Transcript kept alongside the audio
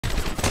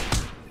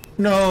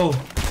No!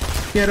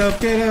 Get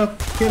up, get up,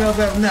 get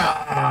up,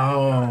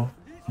 no!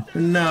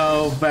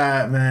 No,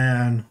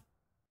 Batman.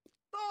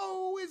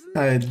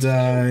 I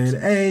died.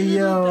 Hey,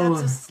 yo,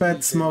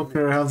 Fat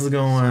Smoker, how's it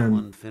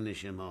going?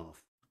 Finish him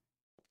off.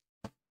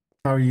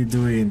 How are you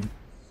doing?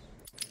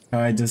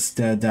 I just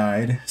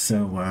died,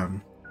 so,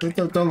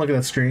 don't look at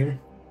that screen.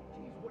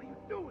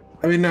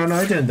 I mean, no,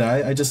 I didn't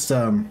die. I just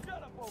turned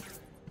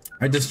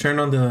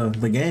on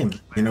the game.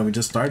 You know, we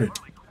just started.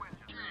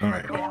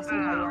 Alright.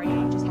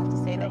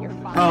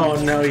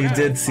 Oh, no, you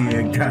did see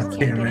it. God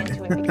damn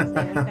it.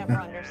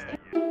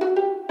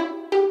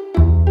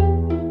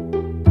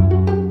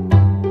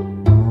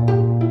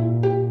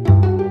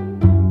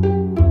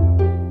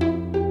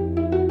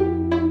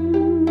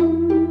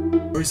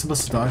 Are we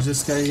supposed to dodge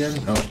this guy again?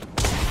 Oh.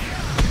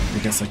 I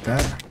guess like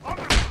that.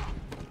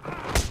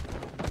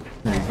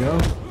 There you go.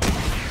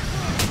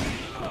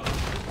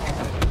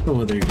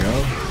 Oh, there you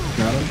go.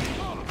 Got him.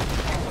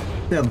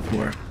 Get on the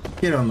floor.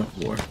 Get on the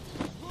floor.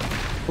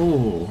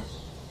 Oh.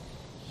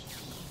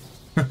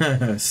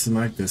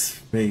 Smacked his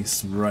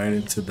face right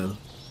into the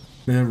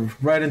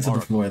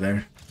floor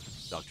there.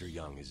 Dr.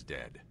 Young is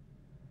dead.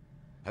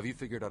 Have you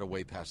figured out a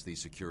way past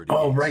these security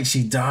Oh, gates? right,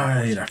 she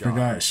died. I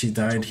forgot she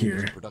died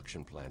here.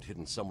 Production plant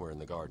hidden somewhere in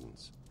the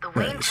gardens. The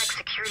Wayne Tech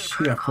security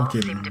She got protocol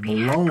fucking seemed to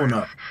be blown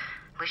up.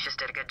 Lucius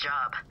did a good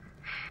job.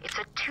 It's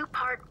a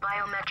two-part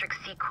biometric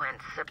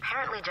sequence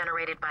apparently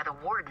generated by the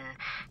Warden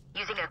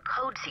using a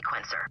code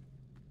sequencer.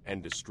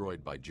 And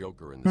destroyed by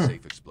Joker in the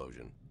safe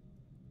explosion.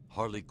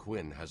 Harley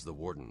Quinn has the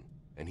Warden,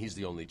 and he's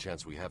the only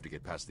chance we have to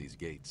get past these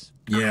gates.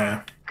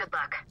 Yeah. Good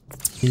luck.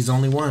 He's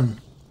only one.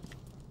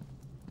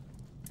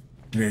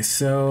 Okay,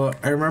 so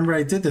I remember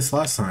I did this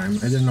last time.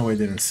 I didn't know I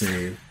didn't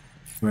save,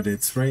 but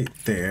it's right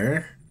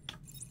there.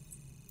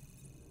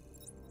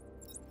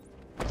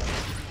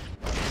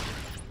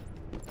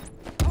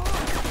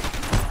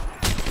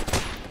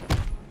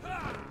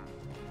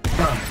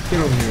 Ah, get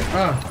over here.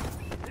 Ah.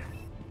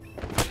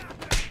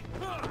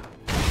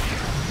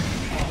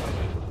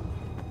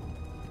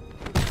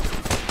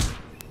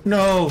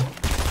 No.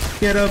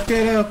 Get up,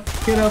 get up,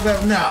 get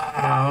up,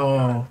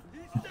 no.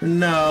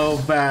 No,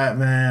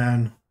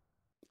 Batman.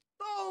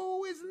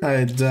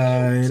 I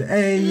died.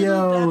 Hey,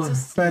 yo,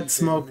 Fat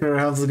Smoker,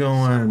 how's it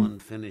going?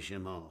 Finish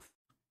him off.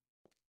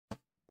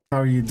 How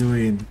are you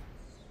doing?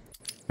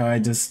 I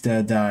just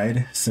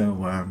died, so,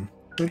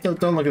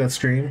 don't look at that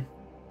screen.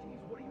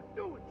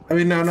 I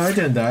mean, no, I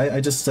didn't die.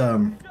 I just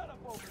turned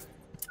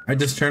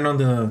on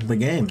the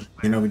game.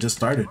 You know, we just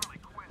started.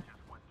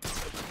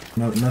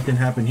 No, nothing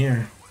happened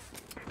here.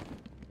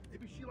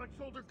 Maybe she likes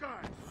older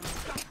guys.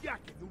 Stop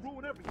yakking, you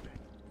ruin everything.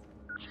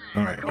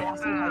 Alright. Oh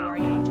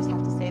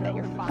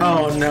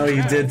Oh, no,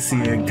 you did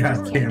see it.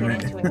 God damn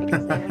it.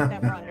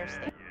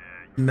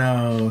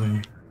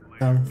 No,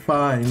 I'm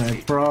fine,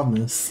 I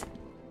promise.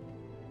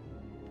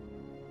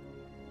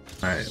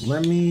 Alright,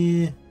 let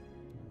me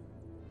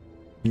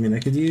let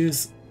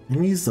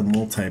me use the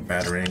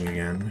multi-battering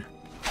again.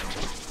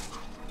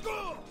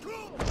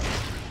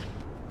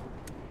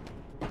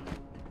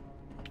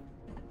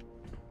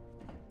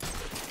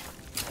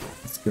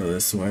 Let's go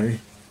this way.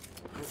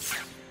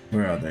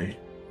 Where are they?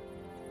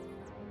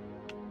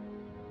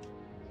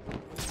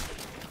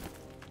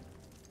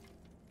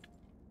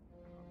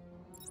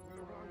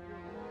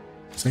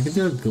 So I could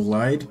do a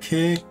glide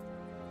kick,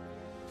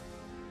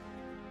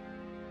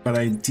 but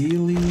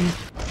ideally,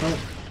 oh.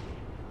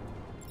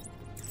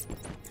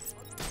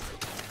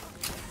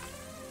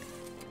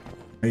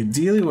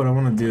 Ideally what I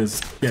want to do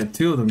is get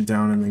two of them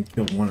down and then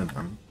kill one of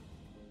them,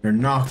 or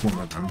knock one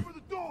of them.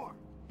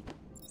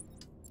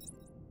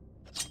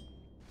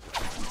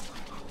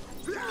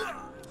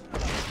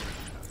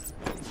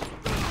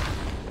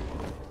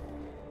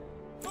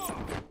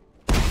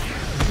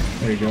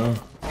 There you go.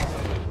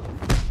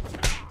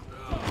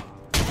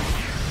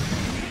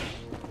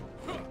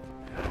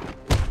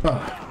 Oh.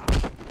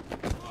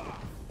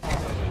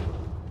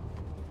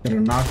 Gotta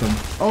knock him.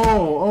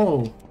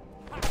 Oh!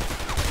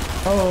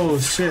 Oh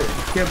shit,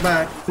 get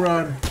back,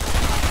 run.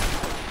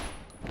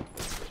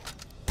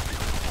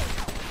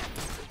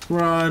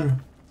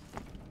 Run.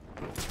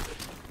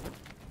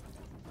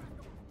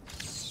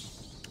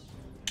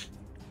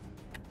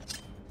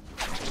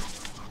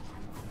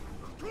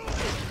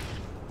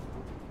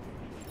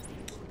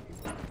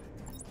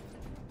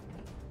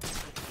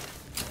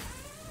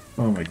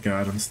 Oh my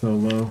god, I'm still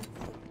low.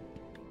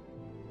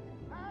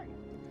 Hey,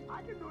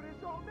 I can do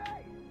this all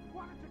day.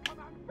 Why don't you come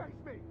out and face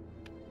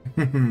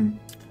me?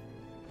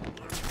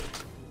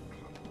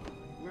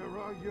 Where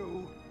are you?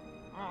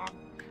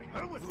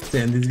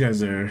 Damn, these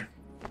guys are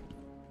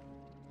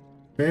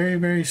very,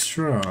 very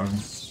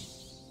strong.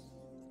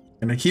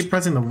 And I keep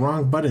pressing the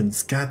wrong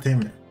buttons. God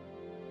damn it.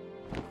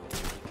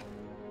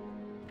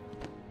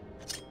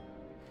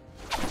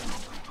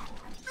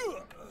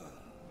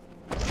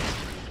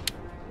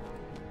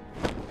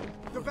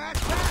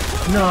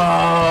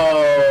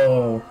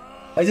 No!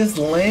 I just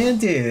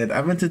landed.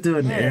 I meant to do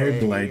an air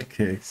glide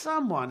kick.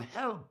 Someone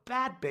help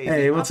Bat Baby.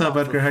 Hey, what's up,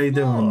 Edgar? How you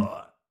doing?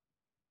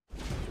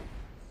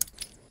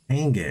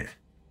 Dang it.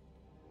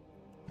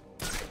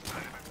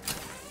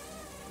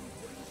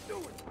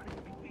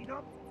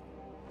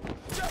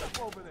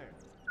 over there?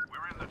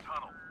 We're in the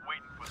tunnel,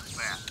 waiting for the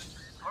bat.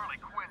 Harley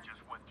Quinn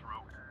just went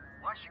through.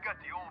 Why she got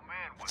the old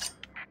man with her?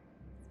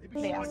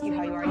 They ask you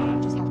how you are,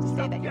 you just have to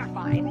say that you're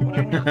fine.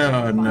 When you're not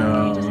Oh fine,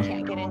 no. you just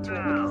can't get into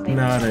it because they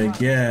Not don't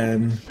want you.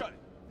 again. Shut it,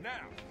 now!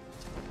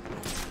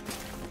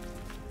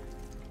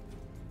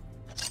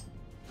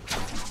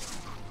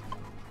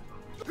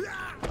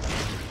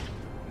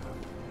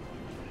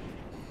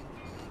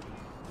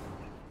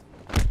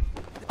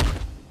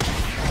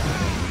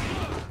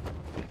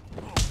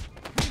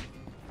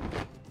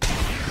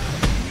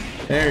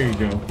 There you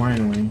go,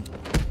 finally.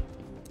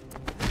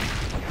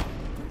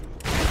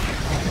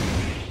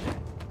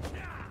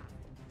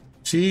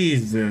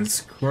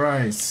 Jesus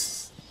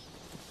Christ.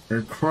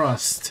 Or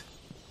crust.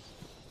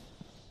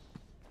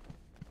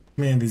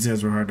 Man, these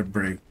guys were hard to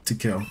break, to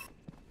kill.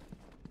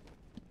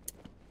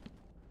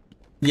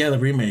 Yeah, the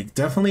remake.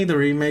 Definitely the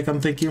remake I'm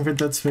thinking for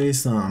Dead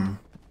Space.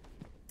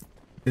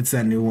 It's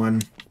that new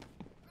one.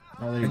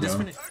 Oh, there you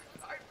go.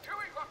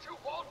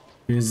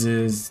 Here's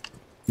his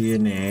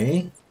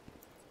DNA.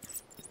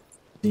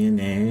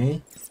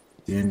 DNA.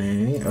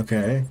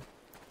 Okay.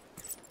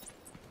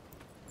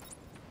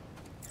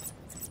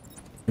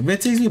 If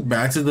it takes me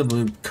back to the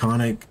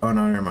Blue-conic... Oh,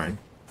 no, never mind.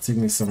 It's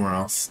taking me somewhere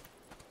else.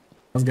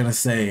 I was gonna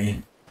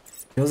say...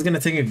 It was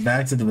gonna take me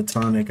back to the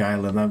Botanic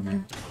Island. That'd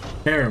be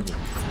terrible.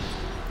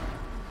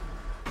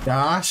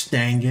 Gosh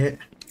dang it.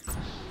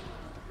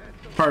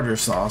 Tartar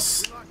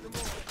sauce.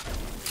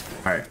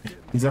 Alright.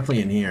 He's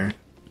definitely in here.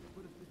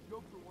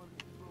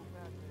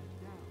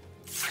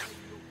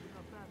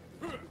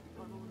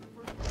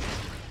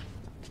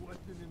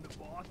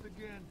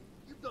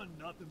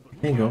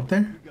 Can you go up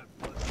there?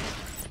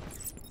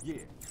 Yeah,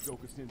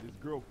 Joker sends his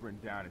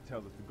girlfriend down and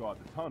tells us to guard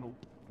the tunnel.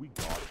 We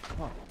guard the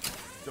tunnel.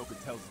 Joker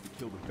tells us to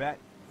kill the bat.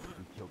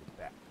 We kill the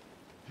bat.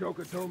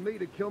 Joker told me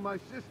to kill my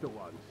sister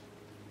once.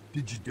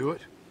 Did you do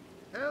it?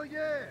 Hell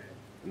yeah!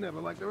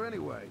 Never liked her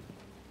anyway.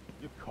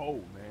 You're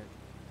cold, man.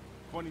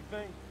 Funny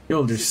thing. Your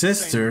older shit the same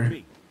sister. with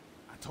me.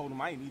 I told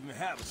him I ain't even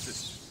have a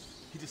sister.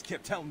 He just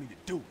kept telling me to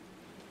do it.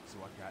 So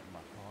I got in my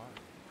car,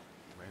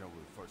 ran over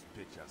the first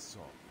bitch I saw.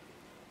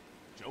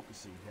 Joker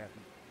seemed happy.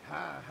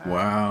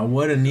 Wow,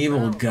 what an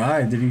evil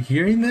guy. Did you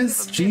hearing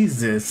this?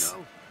 Jesus.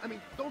 No, I mean,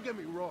 don't get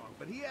me wrong,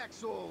 but he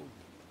acts all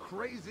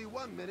crazy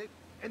one minute,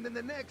 and then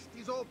the next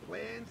he's all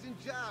plans and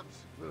jobs.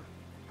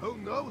 Who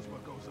knows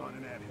what goes on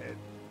in that head?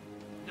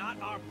 Not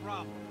our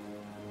problem.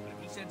 But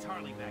if he sends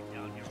Harley back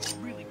down here,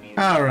 we'll really be...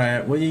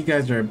 Alright, well you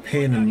guys are a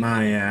pain in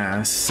my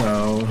ass,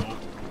 so...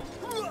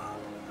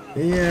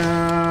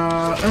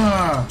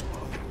 Yeah...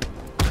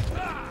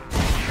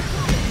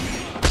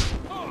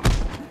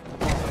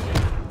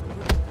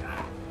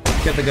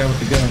 Get the guy with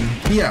the gun.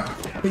 Yeah.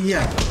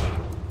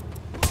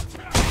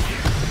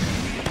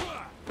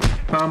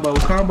 Combo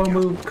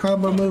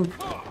move.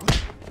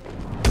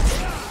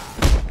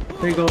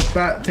 There you go,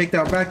 back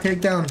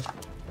takedown.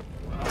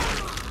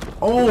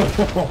 Oh,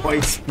 I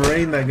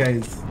sprayed that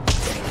guy's.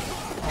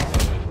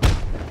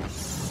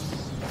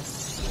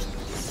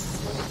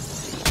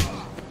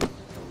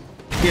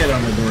 Get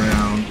on the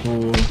ground,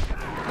 fool.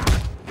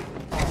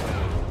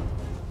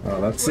 Oh,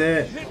 that's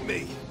it.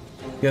 You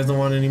guys don't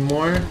want any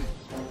more?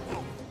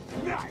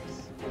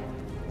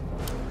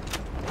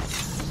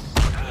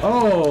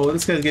 Oh,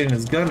 this guy's getting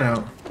his gun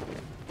out.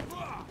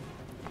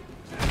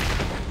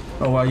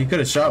 Oh wow, you could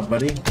have shot,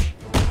 buddy.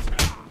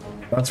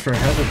 That's for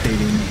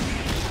hesitating.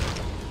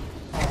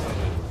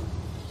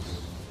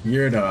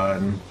 You're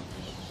done.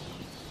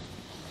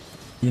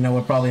 You know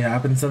what probably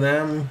happened to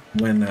them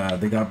when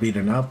they got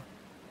beaten up?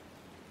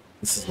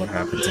 This is what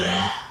happened to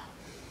them.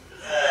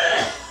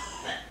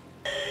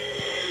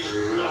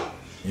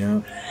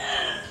 Yep.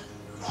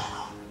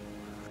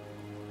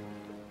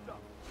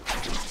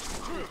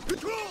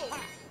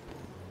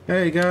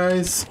 Hey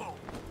guys.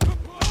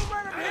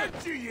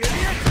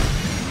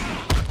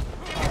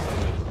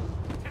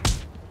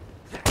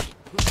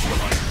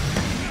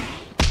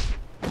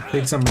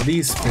 Take some of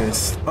these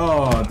fists.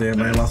 Oh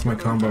damn, I lost my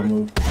combo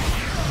move.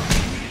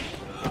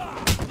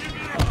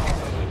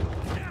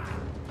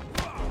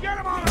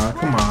 Oh,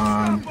 come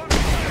on.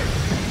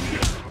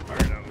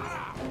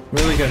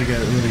 Really gotta get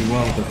really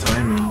well with the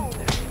timing.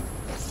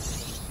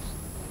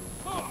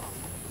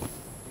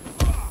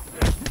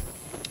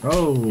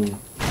 Oh.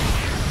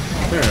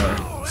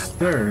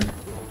 Sir.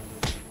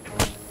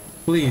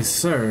 Please,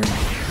 sir.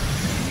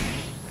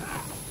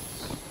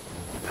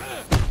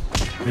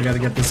 We gotta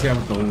get this guy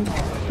with the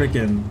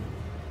freaking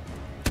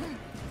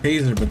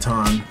taser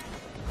baton.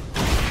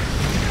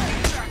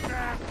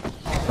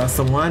 That's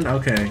the one?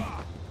 Okay.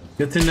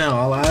 Good to know.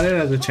 I'll add it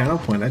as a channel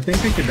point. I think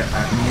I could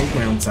make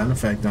my own sound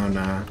effect on,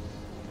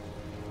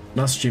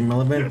 not stream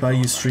element, but I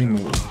use stream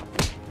move.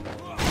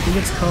 I think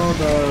it's called,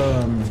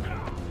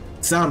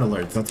 sound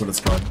alerts. That's what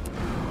it's called.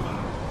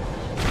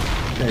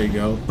 There you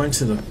go. Punch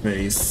to the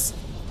face.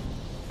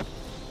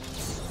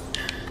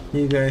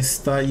 You guys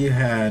thought you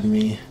had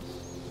me.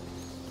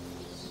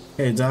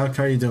 Hey Doc,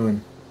 how you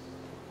doing?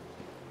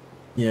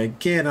 Yeah,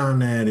 get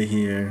on out of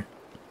here.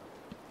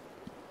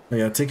 Oh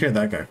yeah, take care of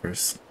that guy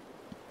first.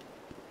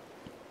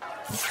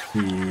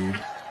 The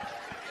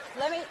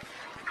Let me.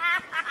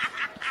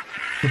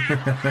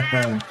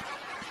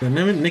 the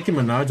Nicki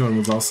Minaj one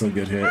was also a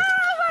good hit. Oh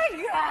my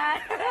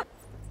god!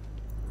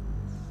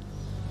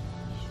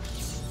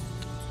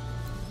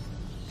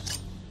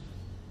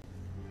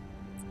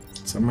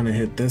 So I'm gonna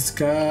hit this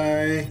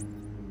guy.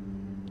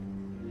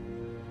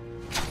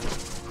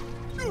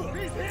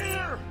 He's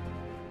here!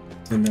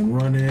 And then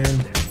run in.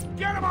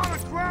 Get him on the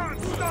ground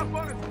and stomp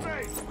on his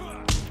face!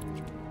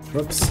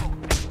 Whoops.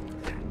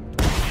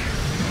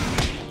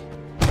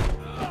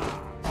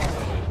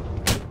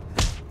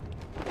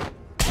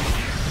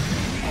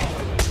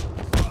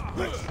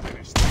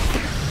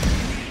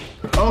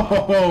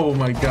 Oh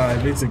my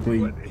god,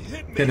 basically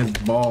hit his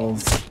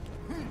balls.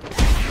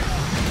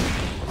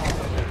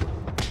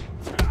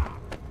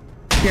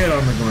 Get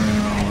on the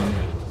ground.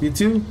 You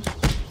too?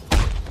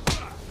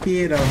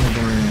 Get on the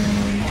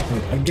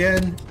ground.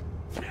 Again?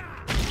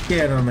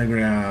 Get on the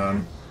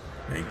ground.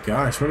 My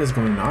gosh, what is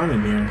going on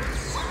in here?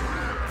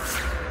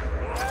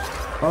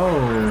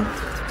 Oh.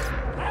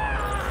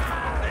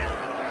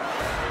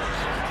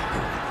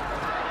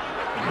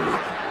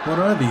 What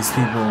are these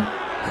people?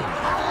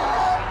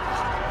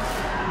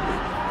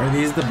 Are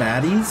these the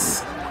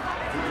baddies?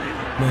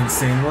 The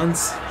insane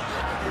ones?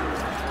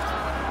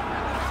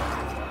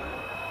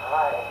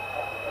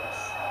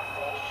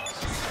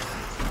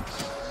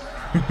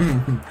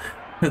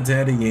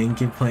 Daddy Yang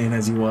keep playing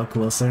as you walk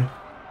closer.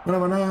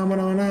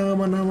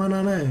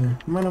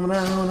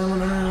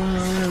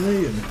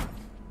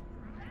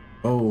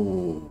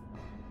 Oh.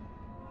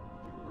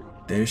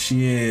 There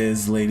she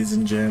is, ladies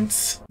and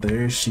gents.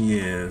 There she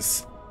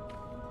is.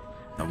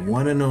 The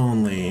one and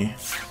only.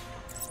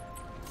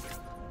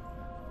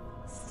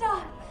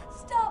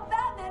 Stop,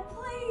 Batman,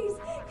 please!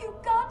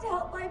 You've got to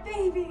help my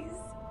babies!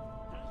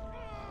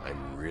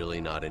 I'm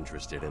really not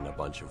interested in a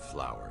bunch of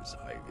flowers,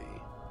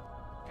 Ivy.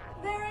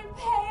 They're in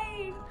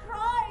pain,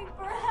 crying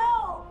for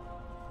help!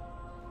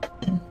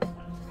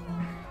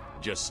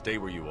 Just stay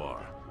where you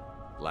are.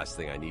 Last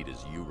thing I need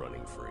is you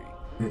running free.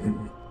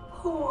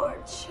 Poor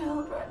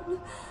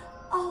children.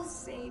 I'll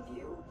save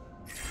you.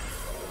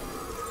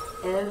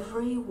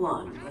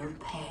 Everyone will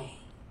pay.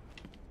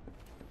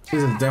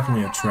 This is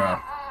definitely a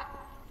trap.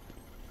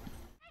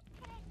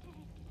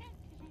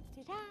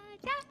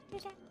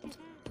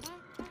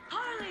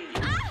 Harley!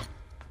 Ah!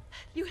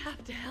 You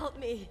have to help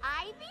me.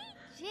 Ivy?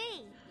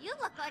 Gee, you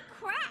look like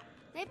crap.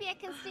 Maybe I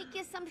can sneak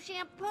you some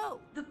shampoo.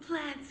 The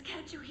plants,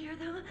 can't you hear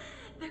them?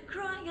 They're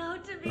crying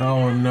out to me.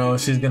 Oh no,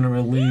 she's gonna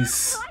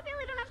release. Oh, I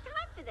really don't have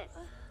time for this.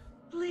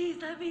 Please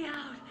let me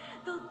out.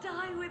 They'll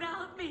die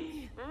without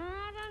me.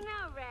 I don't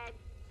know, Red.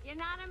 You're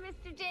not on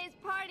Mr. J's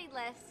party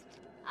list.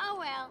 Oh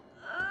well.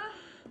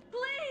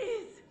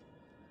 Please!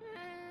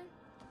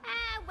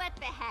 What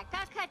the heck?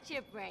 I'll cut you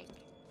a break.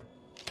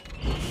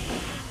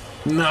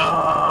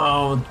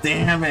 No,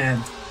 damn it.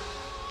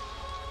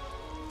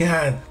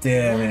 God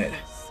damn it.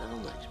 So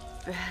much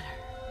better.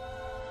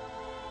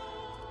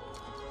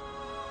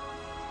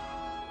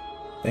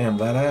 Damn,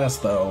 that ass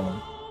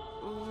though.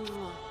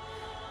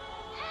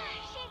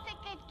 She's a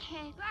good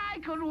kid. I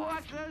could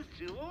watch those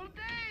two all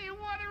day.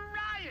 What a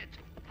riot!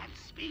 And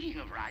speaking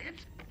of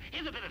riots,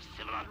 here's a bit of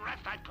civil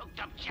unrest I cooked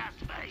up just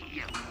for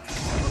you.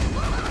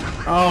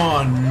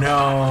 Oh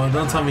no,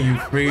 don't tell me you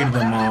freed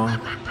them all.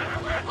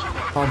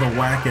 All the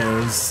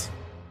wackos.